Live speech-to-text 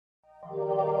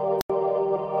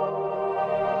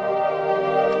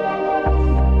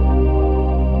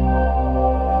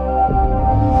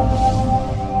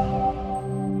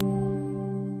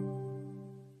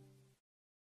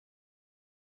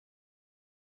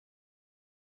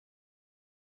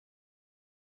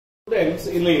Friends,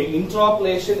 ಇಲ್ಲಿ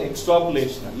ಇಂಟ್ರಾಪಲೇಷನ್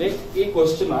ಎಕ್ಸ್ಟ್ರಾಪಲೇಷನ್ ಅಲ್ಲಿ ಈ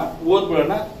ಕ್ವಶನ್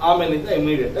ಓದ್ಬಿಡೋಣ, ಆಮೇಲಿಂದ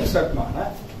ಇಮಿಡಿಯೇಟ್ ಆಗಿ ಸ್ಟಾರ್ಟ್ ಮಾಡೋಣ.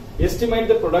 Estimate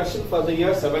the production for the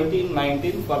year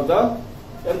 17-19 for the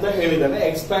ಅಂತ ಹೇಳಿದಾನೆ.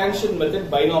 Expansion method,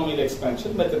 binomial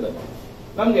expansion method ಅಲ್ಲಿ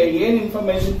ನಮ್ಗೆ ಏನ್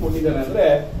ಇನ್ಫಾರ್ಮೇಶನ್ ಕೊಟ್ಟಿದ್ದಾನೆ ಅಂದ್ರೆ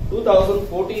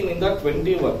 2014 ಇಂದ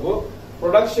 20 ವರೆಗೂ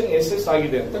ಪ್ರೊಡಕ್ಷನ್ ಎಷ್ಟೆಷ್ಟು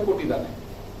ಆಗಿದೆ ಅಂತ ಕೊಟ್ಟಿದ್ದಾನೆ.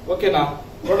 ಓಕೆನಾ?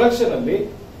 ಪ್ರೊಡಕ್ಷನ್ ಅಲ್ಲಿ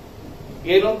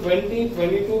ಏನು 20,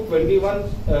 22, 21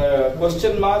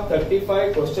 ಕ್ವಶನ್ ಮಾರ್ಕ್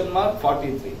 35 ಕ್ವಶನ್ ಮಾರ್ಕ್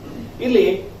 43. ಇಲ್ಲಿ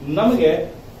ನಮಗೆ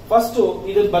ಫಸ್ಟ್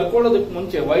ಇದನ್ನ ಬರ್ಕೊಳ್ಳೋದಕ್ಕೆ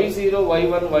ಮುಂಚೆ Y0,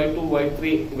 Y1, Y2,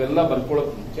 Y3 ಇವೆಲ್ಲ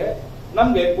ಬರ್ಕೊಳ್ಳೋದಕ್ಕೆ ಮುಂಚೆ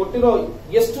ನಮ್ಗೆ ಕೊಟ್ಟಿರೋ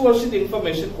ಎಷ್ಟು ವರ್ಷದ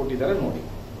ಇನ್ಫಾರ್ಮೇಶನ್ ಕೊಟ್ಟಿದ್ದಾರೆ ನೋಡಿ.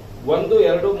 1, 2,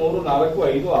 3, 4,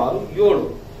 5, 6,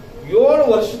 7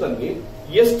 ವರ್ಷದಲ್ಲಿ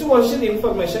ಎಷ್ಟು ವರ್ಷದ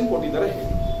ಇನ್ಫಾರ್ಮೇಶನ್ ಕೊಟ್ಟಿದ್ದಾರೆ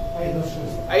ಹೇಳಿ?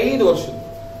 5 ವರ್ಷದ.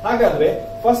 ಹಾಗಾದ್ರೆ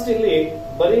ಫಸ್ಟ್ ಇಲ್ಲಿ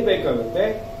ಬರೀಬೇಕಾಗುತ್ತೆ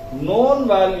ನೋನ್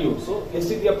ವ್ಯಾಲ್ಯೂಸ್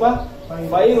ಎಷ್ಟಿದೆಯಪ್ಪ?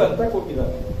 5 ಅಂತ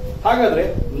ಕೊಟ್ಟಿದ್ದಾರೆ. ಹಾಗಾದ್ರೆ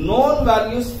ನೋನ್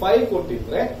ವ್ಯಾಲ್ಯೂಸ್ 5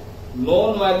 ಕೊಟ್ಟಿದ್ರೆ,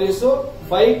 ನೋನ್ ವ್ಯಾಲ್ಯೂಸ್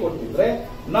 5 ಕೊಟ್ಟಿದ್ರೆ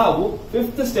ನಾವು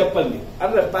 5th ಸ್ಟೆಪ್ ಅಲ್ಲಿ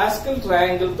ಅಂದ್ರೆ ಪ್ಯಾಸ್ಕಲ್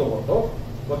ಟ್ರಯಾಂಗಲ್ ತಗೊಂಡು,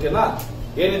 ಓಕೆನಾ,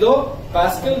 ಏನಿದು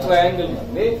ಪ್ಯಾಸ್ಕಲ್ ಟ್ರಯಾಂಗಲ್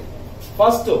ನಲ್ಲಿ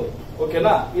ಫಸ್ಟ್,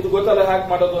 ಓಕೆನಾ, ಇದು ಗೊತ್ತಲ್ಲ ಹ್ಯಾಕ್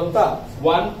ಮಾಡೋದು ಅಂತ.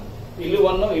 1 ಇಲ್ಲಿ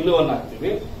 1 ಇಲ್ಲಿ 1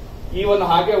 ಹಾಕ್ತಿವಿ. ಈ 1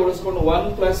 ಹಾಗೆ ಉಳಿಸ್ಕೊಂಡು 1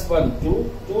 + 1 2,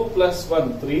 2 + 1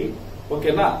 3,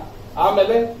 ಓಕೆನಾ.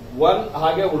 ಆಮೇಲೆ 1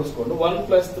 ಹಾಗೆ ಉಳಿಸ್ಕೊಂಡು 1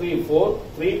 + 3 4,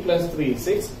 3 + 3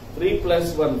 6, 3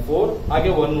 + 1 4 ಹಾಗೆ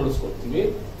 1 ಉಳಿಸ್ಕೊಳ್ತೀವಿ.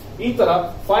 ಈ ತರ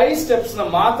 5 ಸ್ಟೆಪ್ಸ್ ನ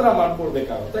ಮಾತ್ರ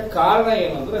ಮಾಡ್ಕೊಡ್ಬೇಕಾಗುತ್ತೆ. ಕಾರಣ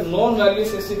ಏನಂದ್ರೆ ನೋನ್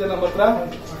ವ್ಯಾಲ್ಯೂಸ್ ಎಷ್ಟಿದೆ ನಮ್ಮ ಹತ್ರ?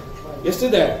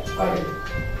 ಎಷ್ಟಿದೆ?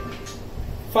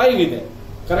 5 ಇದೆ.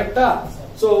 ಕರೆಕ್ಟಾ?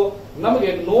 ಸೊ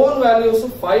ನಮಗೆ ನೋನ್ ವ್ಯಾಲ್ಯೂಸ್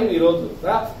 5 ಇರೋದ್ರಿಂದ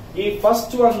ಈ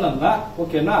ಫಸ್ಟ್ ಒನ್ ಅನ್ನ,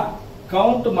 ಓಕೆನಾ,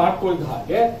 ಕೌಂಟ್ ಮಾಡ್ಕೊಳ್ದ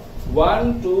ಹಾಗೆ 1,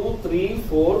 2, 3,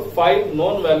 4, 5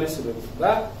 ನೋನ್ ವ್ಯಾಲ್ಯೂಸ್ ಇರೋದ್ರಿಂದ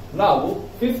ನಾವು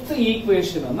 5th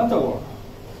ಈಕ್ವೇಶನ್ ಅನ್ನ ತಗೋಣ.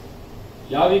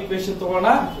 ಯಾವ ಈಕ್ವೇಶನ್ ತಗೋಣ?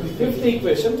 5th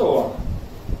ಈಕ್ವೇಶನ್ ತಗೋಣ.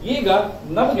 ಈಗ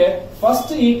ನಮಗೆ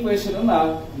ಫಸ್ಟ್ ಈಕ್ವೇಶನ್ ಅನ್ನ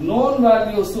ನೋನ್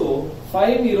ವ್ಯಾಲ್ಯೂಸ್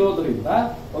 5 ಇರೋದ್ರಿಂದ,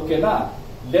 ಓಕೆನಾ,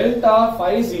 ಡೆಲ್ಟಾ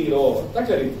 50 ಅಂತ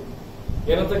ಕರಿತೀವಿ.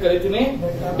 ಏನಂತ ಕರಿತೀನಿ?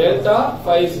 ಡೆಲ್ಟಾ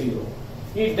 50.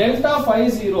 ಈ ಡೆಲ್ಟಾ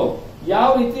 50 ಯಾವ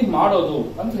ರೀತಿ ಮಾಡೋದು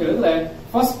ಅಂತ ಹೇಳಿದ್ರೆ,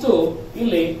 ಫಸ್ಟ್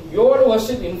ಇಲ್ಲಿ 7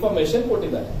 ವರ್ಷದ ಇನ್ಫಾರ್ಮೇಶನ್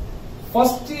ಕೊಟ್ಟಿದ್ದಾರೆ.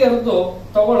 ಫಸ್ಟ್ ಇಯರ್ದು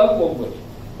ತಗೊಳಕ್ ಹೋಗ್ಬೋದು.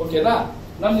 ಓಕೆನಾ?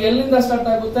 ನಮ್ಗೆ ಎಲ್ಲಿಂದ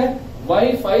ಸ್ಟಾರ್ಟ್ ಆಗುತ್ತೆ?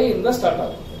 Y5 ಇಂದ ಸ್ಟಾರ್ಟ್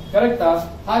ಆಗುತ್ತೆ. ಕರೆಕ್ಟಾ?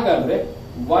 ಹಾಗಾದ್ರೆ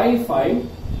Y5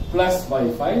 +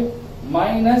 Y5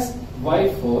 minus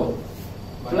Y4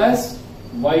 plus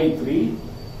Y3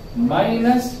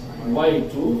 minus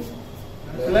Y2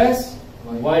 plus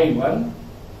Y1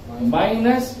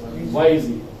 minus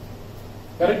Y0.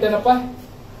 Correct ಏನಪ್ಪ?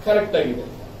 ಕರೆಕ್ಟ್ ಆಗಿದೆ.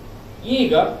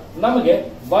 ಈಗ ನಮಗೆ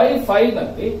Y5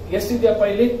 ನಲ್ಲಿ ಎಷ್ಟಿದೆಯಪ್ಪ?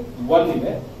 ಇಲ್ಲಿ 1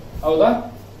 ಇದೆ, ಹೌದಾ?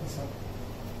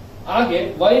 ಹಾಗೆ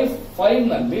Y5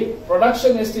 ನಲ್ಲಿ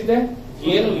ಪ್ರೊಡಕ್ಷನ್ ಎಷ್ಟಿದೆ?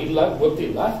 ಏನು ಇಲ್ಲ,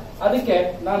 ಗೊತ್ತಿಲ್ಲ. ಅದಕ್ಕೆ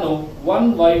ನಾನು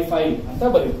 1Y5 ಅಂತ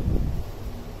ಬರೀತೀನಿ.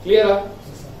 ಕ್ಲಿಯರ್?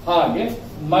 ಹಾಗೆ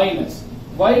ಮೈನಸ್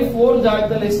Y4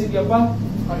 ಜಾಗದಲ್ಲಿ ಎಷ್ಟಿದೆಯಪ್ಪ?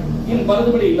 ಇಲ್ಲಿ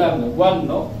ಬರೆದು ಬಿಡಿ, ಇಲ್ಲ ಅಂದ್ರೆ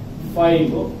 1,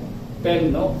 5,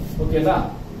 10, ಓಕೆನಾ,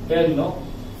 10,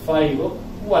 5,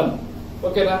 1,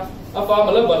 ಓಕೆನಾ. ಆ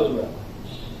ಫಾರ್ಮುಲಾ ಬರೆದು ಬಿಡ.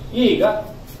 ಈಗ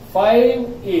 5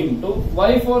 ಇಂಟು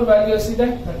Y4 ವ್ಯಾಲ್ಯೂ ಎಷ್ಟಿದೆ?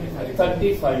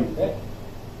 35 ಇದೆ,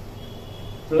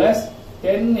 ಪ್ಲಸ್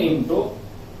 10 ಇಂಟು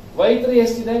Y3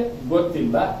 ಎಷ್ಟಿದೆ?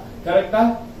 ಗೊತ್ತಿಲ್ಲ. ಕರೆಕ್ಟಾ?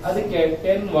 ಅದಕ್ಕೆ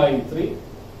 10Y3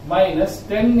 ಮೈನಸ್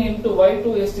 10 ಇಂಟು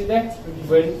Y2 ಎಷ್ಟಿದೆ?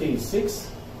 26.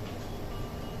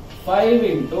 5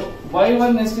 ಇಂಟು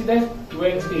Y1 ಎಷ್ಟಿದೆ?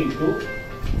 22.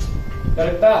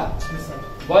 ಕರೆಕ್ಟಾ?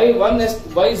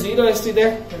 Y0 ಎಷ್ಟಿದೆ?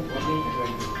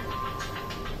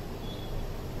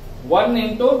 1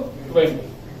 ಇಂಟು 20.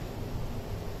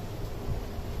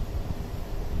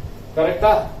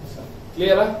 ಕರೆಕ್ಟಾ?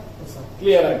 ಕ್ಲಿಯರಾ?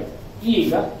 ಕ್ಲಿಯರ್ ಆಗಿದೆ.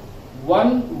 ಈಗ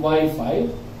 1Y5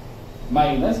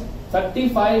 ಮೈನಸ್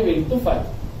 35 ಇಂಟು 5.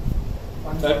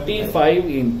 35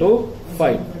 ಇಂಟು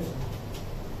 5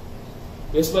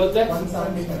 ಎಷ್ಟು ಬರುತ್ತೆ?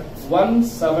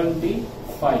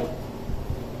 175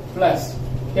 ಪ್ಲಸ್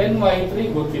 10Y3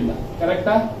 ಗೊತ್ತಿಲ್ಲ.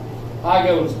 ಕರೆಕ್ಟಾ? ಹಾಗೆ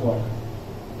ಉಳಿಸ್ಕೋಣ.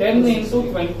 10 ಇಂಟು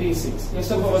 26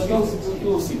 ಎಷ್ಟು ಬರುತ್ತೆ?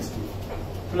 260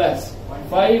 ಪ್ಲಸ್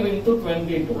 5 ಇಂಟು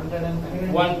 22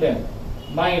 110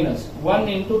 ಮೈನಸ್ 1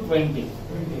 ಇಂಟು 20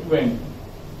 20.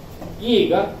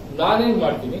 ಈಗ ನಾನೇನ್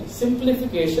ಮಾಡ್ತೀನಿ?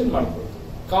 ಸಿಂಪ್ಲಿಫಿಕೇಶನ್ ಮಾಡ್ಕೊಳ್ತೀನಿ.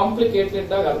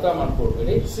 ಕಾಂಪ್ಲಿಕೇಟೆಡ್ ಆಗಿ ಅರ್ಥ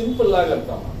ಮಾಡ್ಕೊಳ್ಬೇಡಿ, ಸಿಂಪಲ್ ಆಗಿ ಅರ್ಥ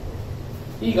ಮಾಡ್ಕೊಳ್ಳಿ.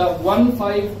 ಈಗ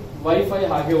 1Y5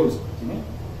 ಹಾಗೆ ಉಳಿಸ್ಕೊಳ್ತೀನಿ.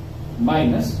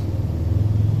 ಮೈನಸ್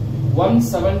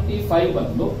 175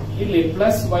 ಬಂದು ಇಲ್ಲಿ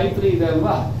ಪ್ಲಸ್ Y3 ಇದೆ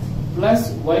ಅಲ್ವಾ? ಪ್ಲಸ್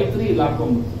Y3 ಇಲ್ಲಿ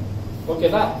ಹಾಕೊಂಡ್ಬಿಡ್ತೀನಿ.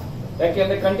 ಓಕೆನಾ?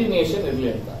 ಯಾಕೆಂದ್ರೆ ಕಂಟಿನ್ಯೂಯೇಷನ್ ಇರ್ಲಿ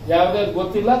ಅಂತ. ಯಾವ್ದಾದ್ರು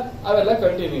ಗೊತ್ತಿಲ್ಲ ಅವೆಲ್ಲ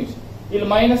ಕಂಟಿನ್ಯೂಯೇಷನ್. ಇಲ್ಲಿ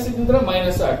ಮೈನಸ್ ಇದ್ದಿದ್ರೆ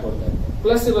ಮೈನಸ್ ಹಾಕೊಳ್ತಾರೆ,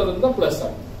 ಪ್ಲಸ್ ಇರೋದ್ರಿಂದ ಪ್ಲಸ್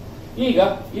ಹಾಕಿ. ಈಗ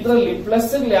ಇದರಲ್ಲಿ ಪ್ಲಸ್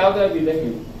ಯಾವ್ದಾವ್ದು ಇದೆ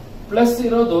ಹೇಳಿ? ಪ್ಲಸ್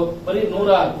ಇರೋದು ಬರೀ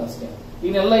 100 ಅಂತ ಅಷ್ಟೇ.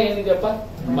 ಇನ್ನೆಲ್ಲ ಏನಿದೆಯಪ್ಪ?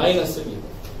 ಮೈನಸ್ ಇದೆ.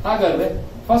 ಹಾಗಾದ್ರೆ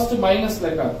ಫಸ್ಟ್ ಮೈನಸ್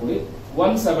ಲೆಕ್ಕ ಹಾಕೊಳ್ಳಿ.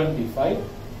 175,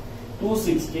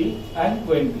 260 and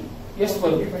 20 ಎಷ್ಟು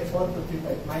ಬರುತ್ತೆ?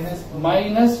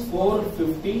 minus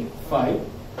 455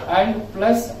 and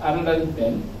plus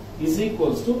 110 is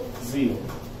equals to 0.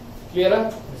 Clear?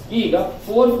 ಈಗ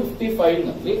 455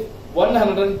 ನಲ್ಲಿ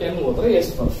 110 ಹೋದ್ರೆ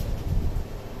ಎಷ್ಟು ಬರುತ್ತೆ?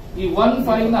 ಈ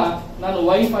 15 ನ ನಾನು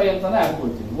y5 ಅಂತಾನೆ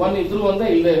ಹಾಕೊಳ್ತೀನಿ. 1 ಇದ್ರು ಒಂದೇ,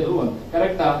 ಇಲ್ಲೇ ಇದ್ರು ಒಂದೇ.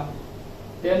 ಕರೆಕ್ಟಾ?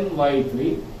 10y3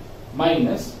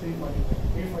 minus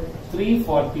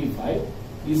 345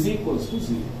 is equals to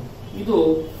 0. ಇದು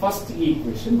ಫಸ್ಟ್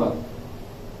ಈಕ್ವೇಶನ್ ಬರುತ್ತೆ.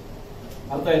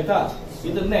 ಅರ್ಥ ಆಯ್ತಾ?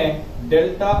 ಇದನ್ನೇ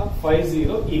ಡೆಲ್ಟಾ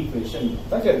 50 ಈಕ್ವೇಶನ್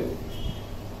ಅಂತ ಕರೀತೀವಿ.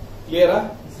 ಕ್ಲಿಯರಾ?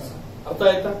 ಅರ್ಥ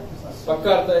ಆಯ್ತಾ? ಪಕ್ಕ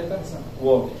ಅರ್ಥ ಆಯ್ತಾ?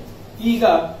 ಓಕೆ. ಈಗ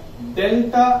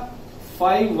ಡೆಲ್ಟಾ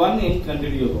 51 ಏನ್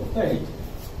ಕಂಡುಹಿಡಿಯೋದು ಅಂತ ಹೇಳ್ತೀವಿ.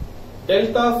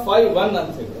 ಡೆಲ್ಟಾ 51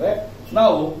 ಅಂತ ಹೇಳಿದ್ರೆ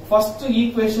ನಾವು ಫಸ್ಟ್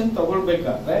ಈಕ್ವೇಶನ್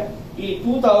ತಗೊಳ್ಬೇಕಾದ್ರೆ ಈ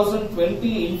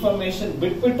 2020 ಇನ್ಫಾರ್ಮೇಶನ್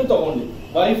ಬಿಟ್ಬಿಟ್ಟು ತಗೊಂಡಿದ್ವಿ.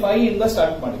 y5 ಇಂದ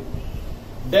ಸ್ಟಾರ್ಟ್ ಮಾಡಿದ್ವಿ.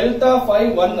 ಡೆಲ್ಟಾ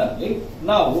 51 ನಲ್ಲಿ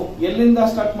ನಾವು ಎಲ್ಲಿಂದ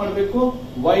ಸ್ಟಾರ್ಟ್ ಮಾಡಬೇಕು?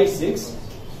 y6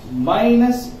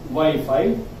 minus y5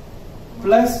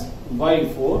 plus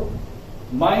y4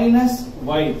 minus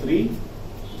y3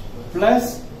 plus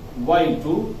y2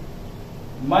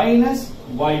 minus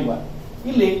y1.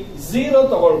 ಇಲ್ಲಿ 0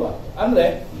 ತಗೊಳ್ಬಾರ್ದು. ಅಂದ್ರೆ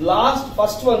ಲಾಸ್ಟ್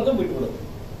ಫಸ್ಟ್ ಒಂದು ಬಿಟ್ಬಿಡಬೇಕು.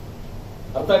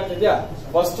 ಅರ್ಥ ಆಗ್ತಿದ್ಯಾ?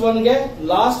 ಫಸ್ಟ್ ಒನ್ಗೆ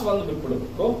ಲಾಸ್ಟ್ ಒಂದು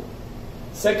ಬಿಟ್ಬಿಡ್ಬೇಕು.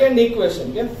 ಸೆಕೆಂಡ್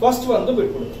ಈಕ್ವೇಶನ್ಗೆ ಫಸ್ಟ್ ಒಂದು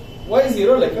ಬಿಟ್ಬಿಡ್ಬೇಕು.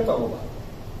 y0 ಲೆಕ್ಕ ತಗೋಬಾರ್ದು.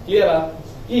 ಕ್ಲಿಯರಾ?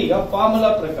 ಈಗ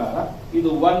ಫಾರ್ಮುಲಾ ಪ್ರಕಾರ ಇದು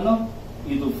 1,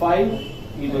 ಇದು 5,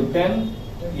 ಇದು 10,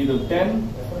 ಇದು 10,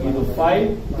 ಇದು 5,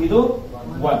 ಇದು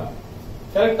 1.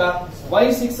 ಕರೆಕ್ಟಾ?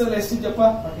 y6 ಅಲ್ಲಿ ಎಷ್ಟಿದೆಯಪ್ಪ?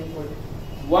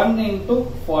 1 into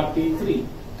 43.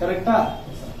 ಕರೆಕ್ಟಾ?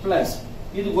 ಪ್ಲಸ್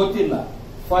ಇದು ಗೊತ್ತಿಲ್ಲ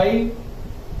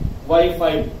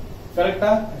 5y5.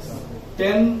 ಕರೆಕ್ಟಾ?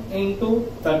 10 into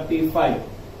 35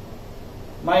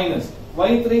 ಮೈನಸ್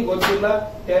y3 ಗೊತ್ತಿಲ್ಲ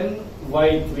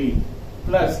 10y3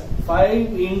 ಪ್ಲಸ್ 5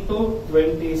 into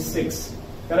 26.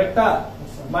 ಕರೆಕ್ಟಾ?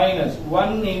 Minus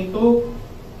 1 into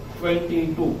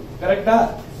 22. ಕರೆಕ್ಟಾ?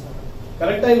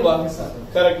 ಕರೆಕ್ಟಾ ಇಲ್ವಾ?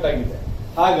 ಕರೆಕ್ಟ್ ಆಗಿದೆ.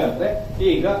 ಹಾಗಾದ್ರೆ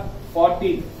ಈಗ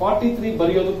 43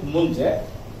 ಬರೆಯೋದಕ್ಕೆ ಮುಂಚೆ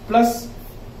ಪ್ಲಸ್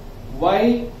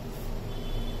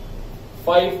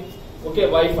y5. ಓಕೆ,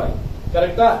 y5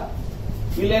 ಕರೆಕ್ಟಾ?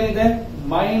 ಇಲ್ಲೇನಿದೆ?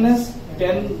 Minus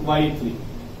 10y3.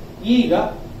 ಈಗ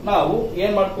ನಾವು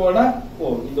ಏನ್ ಮಾಡ್ಕೊಳ್ಳೋಣ?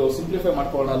 ಇದು ಸಿಂಪ್ಲಿಫೈ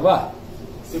ಮಾಡ್ಕೊಳ್ಳೋಣ ಅಲ್ವಾ?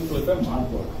 ಸಿಂಪ್ಲಿಫೈ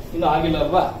ಮಾಡ್ಕೊಳ್ಳೋಣ. ಇನ್ನು ಆಗಿಲ್ಲ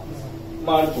ಅಲ್ವಾ?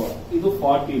 ಮಾಡ್ಕೊಳ್ಳೋಣ. ಇದು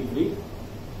 43,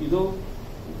 ಇದು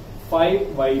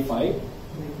 5y5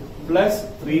 ಪ್ಲಸ್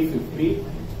 350,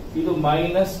 ಇದು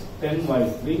ಮೈನಸ್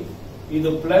 10y3, ಇದು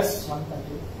ಪ್ಲಸ್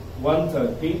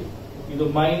 130, ಇದು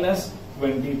ಮೈನಸ್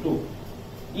 22.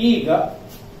 ಈಗ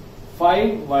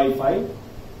 5y5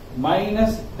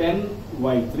 ಮೈನಸ್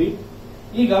 10y3.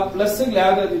 ಈಗ ಪ್ಲಸ್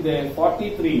ಯಾವ್ದಾದಿದೆ?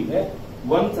 43 ಇದೆ,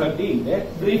 130 ಇದೆ,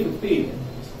 350 ಇದೆ.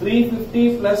 350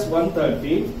 ಪ್ಲಸ್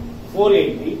 130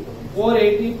 480,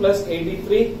 480 ಪ್ಲಸ್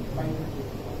 83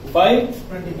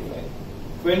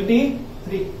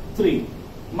 523.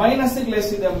 ಮೈನಸ್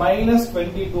ಲೆಸ್ ಇದೆ, ಮೈನಸ್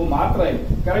 22 ಮಾತ್ರ ಇದೆ.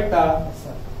 ಕರೆಕ್ಟಾ?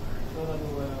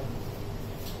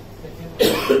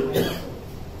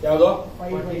 ಯಾವುದು?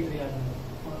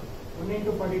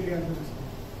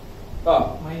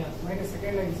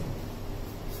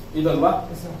 ಇದಲ್ವಾ?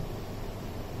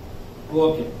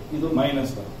 ಓಕೆ, ಇದು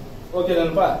ಮೈನಸ್.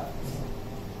 ಓಕೆನಪ್ಪ?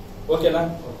 ಓಕೆನಾ?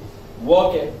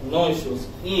 Okay, no issues.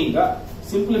 ಈಗ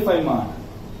ಸಿಂಪ್ಲಿಫೈ ಮಾಡೋಣ.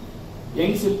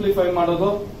 ಹೆಂಗ್ ಸಿಂಪ್ಲಿಫೈ ಮಾಡೋದು?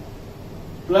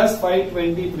 ಪ್ಲಸ್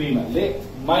 523 ನಲ್ಲಿ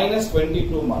ಮೈನಸ್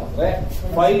 22 ಮಾಡಿದ್ರೆ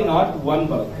 501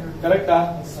 ಬರುತ್ತೆ. ಕರೆಕ್ಟಾ?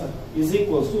 Is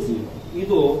equals to 0.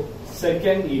 ಇದು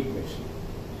ಸೆಕೆಂಡ್ ಈಕ್ವೇಶನ್.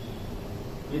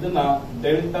 ಇದನ್ನ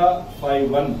ಡೆಲ್ಟಾ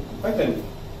 51 ಅಂತ ಕರೀತೀವಿ.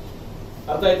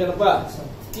 ಅರ್ಥ ಆಯ್ತೇನಪ್ಪ?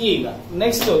 ಈಗ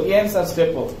ನೆಕ್ಸ್ಟ್ ಏನ್ ಸರ್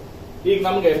ಸ್ಟೆಪ್? ಈಗ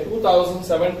ನಮ್ಗೆ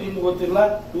 2017 ಗೊತ್ತಿಲ್ಲ,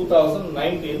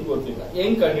 2019 ಗೊತ್ತಿಲ್ಲ.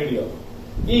 ಹೆಂಗ್ ಕಂಡುಹಿಡಿಯೋದು?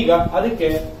 ಈಗ ಅದಕ್ಕೆ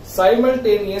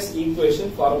ಸೈಮಲ್ಟೇನಿಯಸ್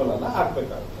ಈಕ್ವೇಶನ್ ಫಾರ್ಮುಲಾನ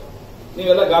ಹಾಕ್ಬೇಕಾಗುತ್ತೆ.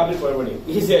 ನೀವೆಲ್ಲ ಗಾಬರಿ ಪಡಬೇಡಿ,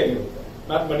 ಈಸಿ ಆಗಿರುತ್ತೆ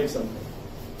ಮ್ಯಾಥಮೆಟಿಕ್ಸ್ ಅಂತ.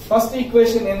 First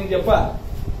equation ಏನಿದೆಯಪ್ಪ?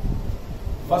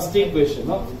 First equation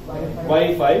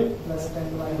y5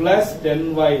 plus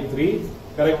 10y3.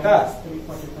 ಕರೆಕ್ಟಾ?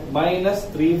 ಮೈನಸ್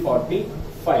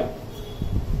 345.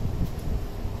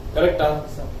 ಕರೆಕ್ಟಾ?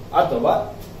 ಅಥವಾ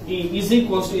ಈ ಇಸ್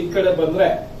ಈಕ್ವಲ್ಸ್ ಈ ಕಡೆ ಬಂದ್ರೆ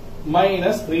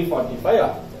ಮೈನಸ್ 345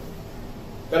 ಆಗುತ್ತೆ.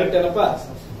 ಕರೆಕ್ಟ್ ಏನಪ್ಪ?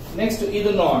 ನೆಕ್ಸ್ಟ್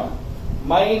ಇದು ನೋಡೋಣ.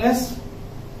 Minus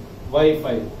y5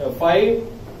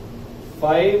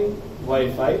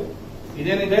 5y5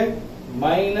 ಇದೇನಿದೆ?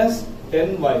 Minus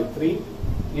 10y3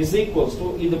 is equals to,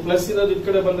 ಇದು ಪ್ಲಸ್ ಇರೋದು ಈ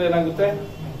ಕಡೆ ಬಂದ್ರೆ ಏನಾಗುತ್ತೆ?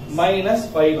 ಮೈನಸ್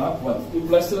 501. ಈ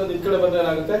ಪ್ಲಸ್ ಇರೋದು ಈ ಕಡೆ ಬಂದ್ರೆ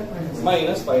ಏನಾಗುತ್ತೆ?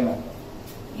 ಮೈನಸ್ 501.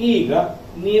 ಈಗ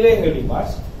ನೀವೇ ಹೇಳಿ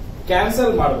ಮಾರ್ಕ್ಸ್.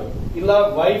 ಕ್ಯಾನ್ಸಲ್ ಮಾಡಬೇಕು. ಇಲ್ಲ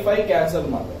y5 ಕ್ಯಾನ್ಸಲ್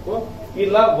ಮಾಡಬೇಕು,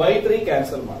 ಇಲ್ಲ y3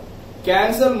 ಕ್ಯಾನ್ಸಲ್ ಮಾಡಬೇಕು.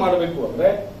 ಕ್ಯಾನ್ಸಲ್ ಮಾಡಬೇಕು ಅಂದ್ರೆ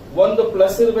ಒಂದು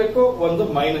ಪ್ಲಸ್ ಇರಬೇಕು, ಒಂದು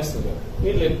ಮೈನಸ್ ಇರಬೇಕು.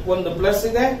 ಇಲ್ಲಿ ಒಂದು ಪ್ಲಸ್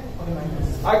ಇದೆ,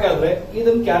 ಹಾಗಾದ್ರೆ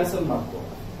ಇದನ್ನ ಕ್ಯಾನ್ಸಲ್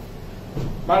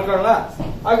ಮಾಡ್ಕೊಳ್ಳೋಣ.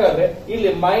 ಹಾಗಾದ್ರೆ ಇಲ್ಲಿ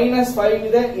 -5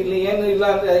 ಇದೆ, ಇಲ್ಲಿ ಏನು ಇಲ್ಲ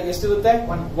ಅಂದ್ರೆ ಎಷ್ಟಿರುತ್ತೆ?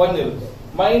 1 ಇರುತ್ತೆ.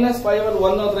 -5 ಅಲ್ಲಿ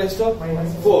 1 ಅಂದ್ರೆ ಎಷ್ಟು?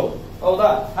 4. ಹೌದಾ?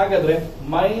 ಹಾಗಾದ್ರೆ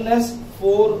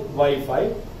 -4/5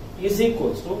 is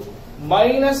equals to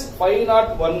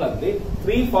 -501 ಅಲ್ಲಿ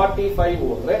 345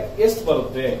 ಹೋದ್ರೆ ಎಷ್ಟು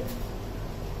ಬರುತ್ತೆ?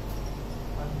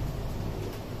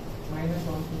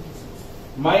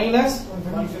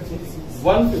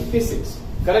 -156.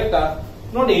 ಕರೆಕ್ಟಾ?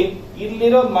 ನೋಡಿ,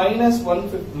 ಇಲ್ಲಿರೋ ಮೈನಸ್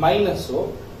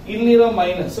ಇಲ್ಲಿರೋ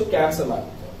ಮೈನಸ್ ಕ್ಯಾನ್ಸಲ್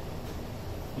ಆಗುತ್ತೆ.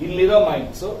 ಇಲ್ಲಿರೋ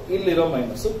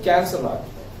ಮೈನಸ್ ಕ್ಯಾನ್ಸಲ್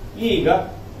ಆಗುತ್ತೆ. ಈಗ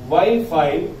y5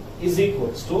 is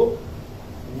equals to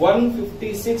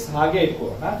 156 ಹಾಗೆ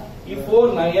ಇಟ್ಕೊಳ್ಳೋಣ. ಈ 4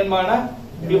 ನ ಏನ್ ಮಾಡೋಣ?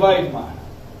 ಡಿವೈಡ್ ಮಾಡೋಣ.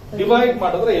 ಡಿವೈಡ್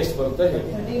ಮಾಡಿದ್ರೆ ಎಷ್ಟು ಬರುತ್ತೆ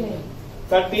ಹೇಳಿ?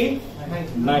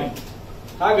 39.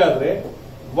 ಹಾಗಾದ್ರೆ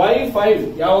y5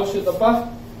 ಯಾವ ವರ್ಷ ಇತ್ತಪ್ಪ?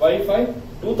 y5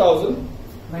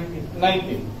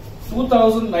 2019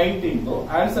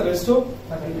 ಆನ್ಸರ್ ಎಷ್ಟು?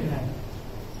 39.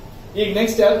 ಈಗ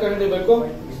ನೆಕ್ಸ್ಟ್ ಯಾರು ಕಂಡುಹಿಡಿಯಬೇಕು?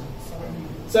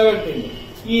 17.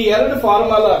 ಈ ಎರಡು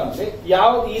ಫಾರ್ಮುಲಾ ಅಂದ್ರೆ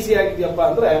ಯಾವ್ದು ಈಸಿ ಆಗಿದೆಯಪ್ಪ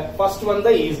ಅಂದ್ರೆ ಫಸ್ಟ್ ಒಂದ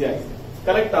ಈಸಿ ಆಗಿದೆ.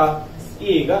 ಕರೆಕ್ಟಾ?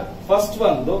 ಈಗ ಫಸ್ಟ್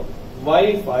ಒಂದು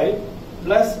y5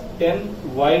 plus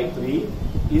 10y3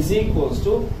 is equals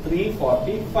to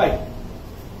 345.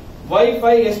 y5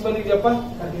 ಎಷ್ಟು ಬಂದಿದೆಯಪ್ಪ?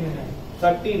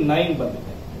 39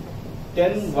 ಬಂದಿದೆ.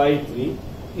 10y3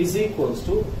 is equals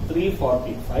to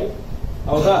 345.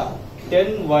 ಹೌದಾ?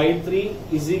 10y3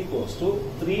 is equals to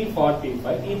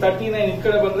 345. ಈ 39 ಈ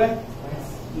ಕಡೆ ಬಂದ್ರೆ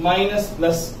ಮೈನಸ್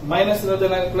ಪ್ಲಸ್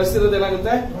ಪ್ಲಸ್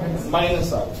ಇರೋದೇನಾಗುತ್ತೆ?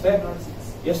 ಮೈನಸ್ ಆಗುತ್ತೆ.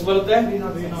 ಎಷ್ಟು ಬರುತ್ತೆ?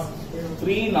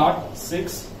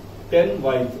 306.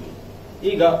 10y3.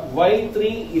 ಈಗ y3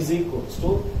 is equals to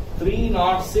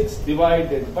 306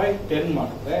 divided by 10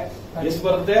 ಮಾಡಿದ್ರೆ ಎಷ್ಟು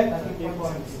ಬರುತ್ತೆ?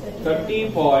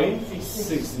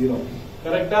 30.60.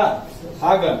 ಕರೆಕ್ಟಾ?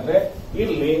 ಹಾಗಾದ್ರೆ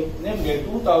ಇಲ್ಲಿ ನಿಮ್ಗೆ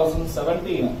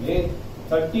 2017 ಅಲ್ಲಿ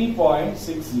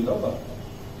 30.60 ಬರುತ್ತೆ.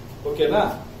 ಓಕೆನಾ?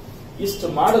 ಇಷ್ಟು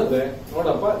ಮಾಡಿದ್ರೆ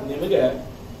ನೋಡಪ್ಪ ನಿಮಗೆ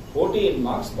 14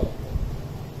 ಮಾರ್ಕ್ಸ್ ಬರುತ್ತೆ.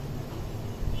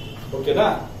 ಓಕೆನಾ?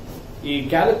 ಈ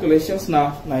ಕ್ಯಾಲ್ಕುಲೇಷನ್ಸ್ ನಾ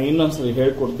ಇನ್ನೊಂದ್ಸರಿ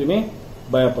ಹೇಳ್ಕೊಡ್ತೀನಿ,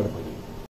 ಭಯ ಪಡ್ಬೇಡಿ.